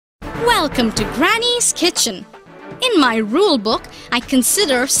Welcome to Granny's Kitchen. In my rule book, I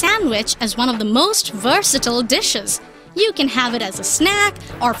consider sandwich as one of the most versatile dishes. You can have it as a snack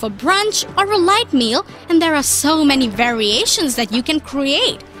or for brunch or a light meal, and there are so many variations that you can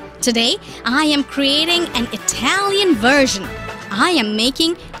create. Today, I am creating an Italian version. I am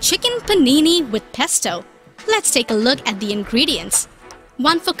making chicken panini with pesto. Let's take a look at the ingredients.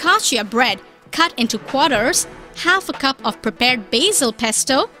 1 focaccia bread cut into quarters, half a cup of prepared basil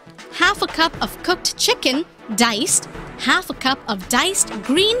pesto, half a cup of cooked chicken, diced, half a cup of diced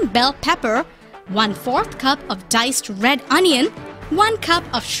green bell pepper, 1/4 cup of diced red onion, 1 cup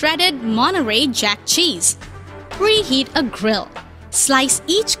of shredded Monterey Jack cheese. Preheat a grill. Slice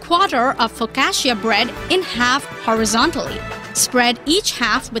each quarter of focaccia bread in half horizontally. Spread each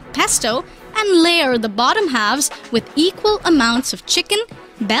half with pesto and layer the bottom halves with equal amounts of chicken,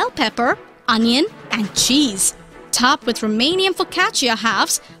 bell pepper, onion, and cheese. Top with Romanian focaccia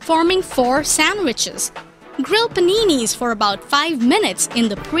halves, forming 4 sandwiches. Grill paninis for about 5 minutes in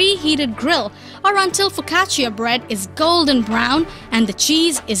the preheated grill or until focaccia bread is golden brown and the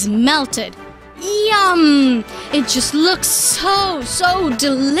cheese is melted. Yum! It just looks so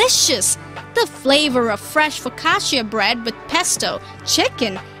delicious! The flavor of fresh focaccia bread with pesto,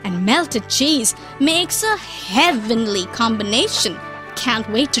 chicken, and melted cheese makes a heavenly combination. Can't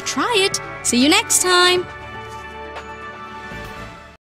wait to try it. See you next time!